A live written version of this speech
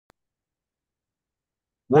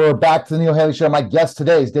We're back to the Neil Haley Show. My guest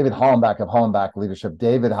today is David Hollenbach of Hollenbach Leadership.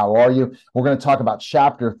 David, how are you? We're going to talk about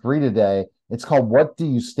chapter 3 today. It's called What Do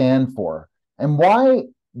You Stand For? And why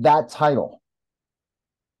that title?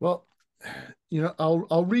 Well,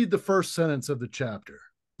 I'll read the first sentence of the chapter.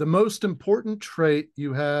 The most important trait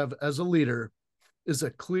you have as a leader is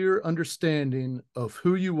a clear understanding of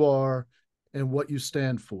who you are and what you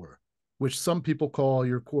stand for, which some people call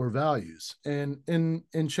your core values. And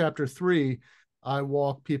in chapter 3, I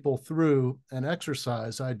walk people through an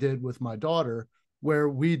exercise I did with my daughter where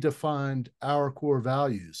we defined our core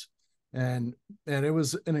values. And it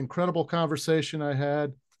was an incredible conversation I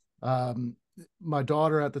had. My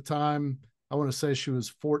daughter at the time, I want to say she was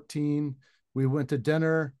 14. We went to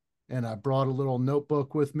dinner and I brought a little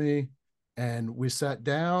notebook with me and we sat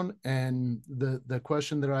down, and the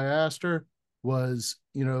question that I asked her was,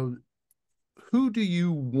 who do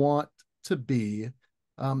you want to be?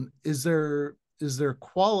 Is there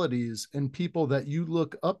qualities in people that you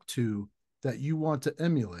look up to that you want to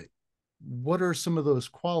emulate? What are some of those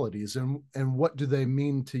qualities, and what do they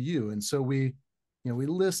mean to you? And so we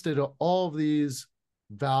listed all of these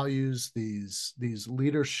values, these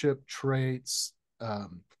leadership traits,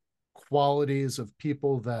 qualities of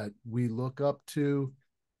people that we look up to,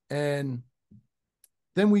 and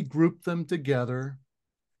then we grouped them together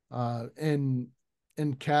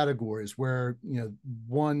in categories where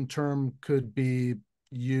one term could be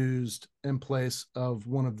used in place of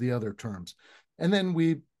one of the other terms. And then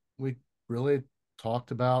we really talked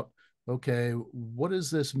about, okay, what does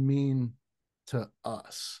this mean to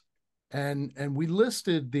us? And we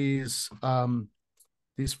listed these 4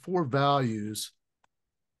 values.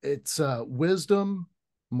 It's wisdom,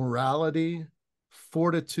 morality,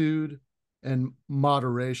 fortitude, and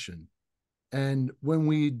moderation. And when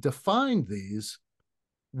we defined these,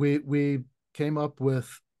 we came up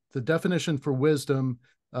with the definition for wisdom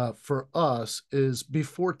for us is: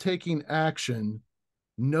 before taking action,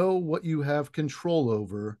 know what you have control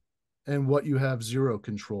over and what you have zero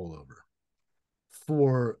control over.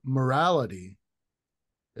 For morality,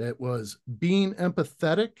 it was being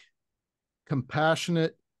empathetic,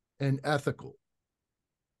 compassionate, and ethical.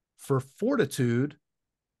 For fortitude,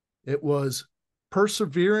 it was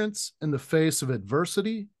perseverance in the face of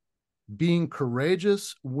adversity, being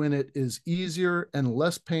courageous when it is easier and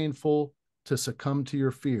less painful to succumb to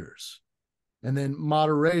your fears. And then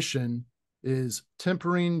moderation is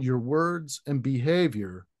tempering your words and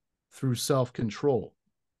behavior through self-control.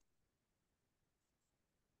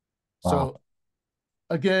 Wow. So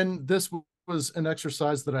again, this was an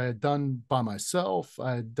exercise that I had done by myself.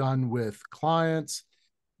 I had done with clients,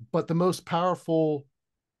 but the most powerful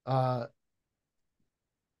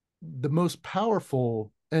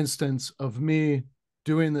instance of me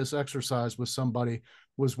doing this exercise with somebody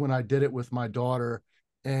was when I did it with my daughter,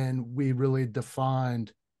 and we really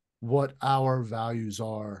defined what our values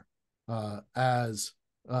are as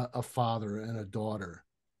a father and a daughter.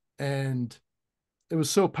 And it was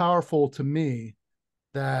so powerful to me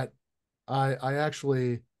that I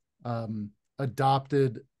actually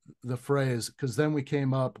adopted the phrase, because then we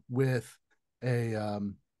came up with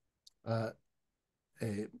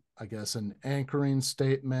I guess an anchoring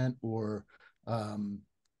statement, or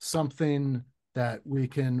something that we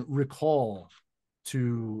can recall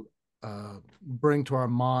to bring to our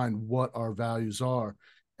mind what our values are.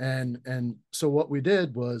 And so what we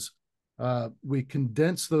did was we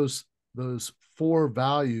condensed those 4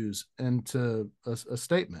 values into a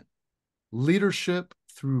statement: leadership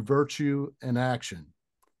through virtue and action.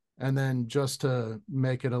 And then, just to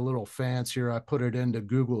make it a little fancier, I put it into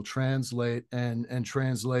Google Translate and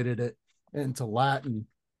translated it into Latin.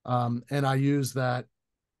 And I use that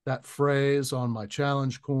phrase on my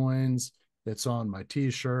challenge coins. It's on my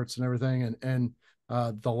T-shirts and everything. And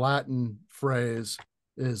the Latin phrase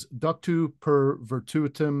is ductu per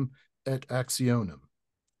virtutem et actionem: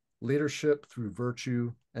 leadership through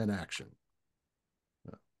virtue and action.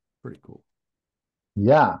 Pretty cool.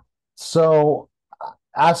 Yeah. So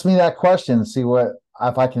ask me that question and see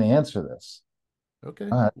if I can answer this. Okay.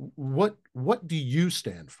 What do you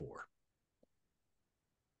stand for?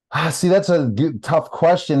 See, that's a tough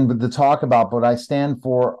question to talk about, but I stand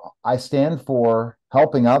for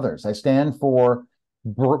helping others. I stand for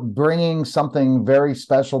bringing something very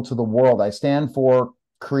special to the world. I stand for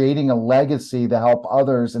creating a legacy to help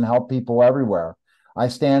others and help people everywhere. I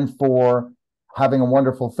stand for having a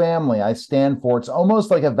wonderful family. I stand for, it's almost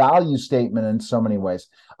like a value statement in so many ways.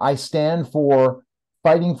 I stand for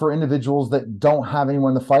fighting for individuals that don't have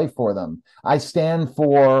anyone to fight for them. I stand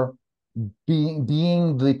for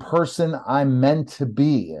being the person I'm meant to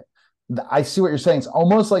be. I see what you're saying. It's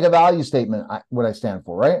almost like a value statement, what I stand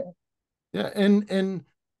for, right? Yeah, and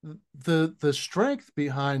the strength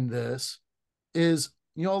behind this is,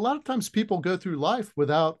 a lot of times people go through life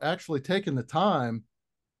without actually taking the time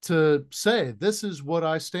to say, this is what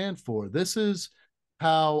I stand for. This is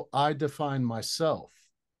how I define myself.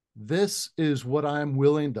 This is what I'm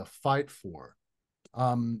willing to fight for.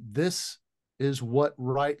 This is what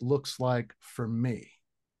right looks like for me.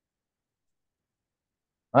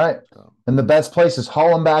 All right. And the best place is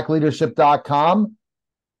hollenbachleadership.com.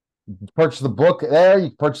 Purchase the book there. You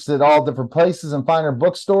can purchase it all different places and finer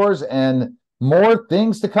bookstores, and more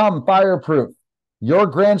things to come. Fireproof, your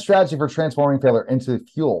grand strategy for transforming failure into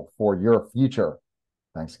fuel for your future.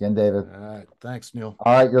 Thanks again, David. All right. Thanks, Neil.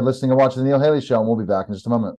 All right. You're listening and watching The Neil Haley Show, and we'll be back in just a moment.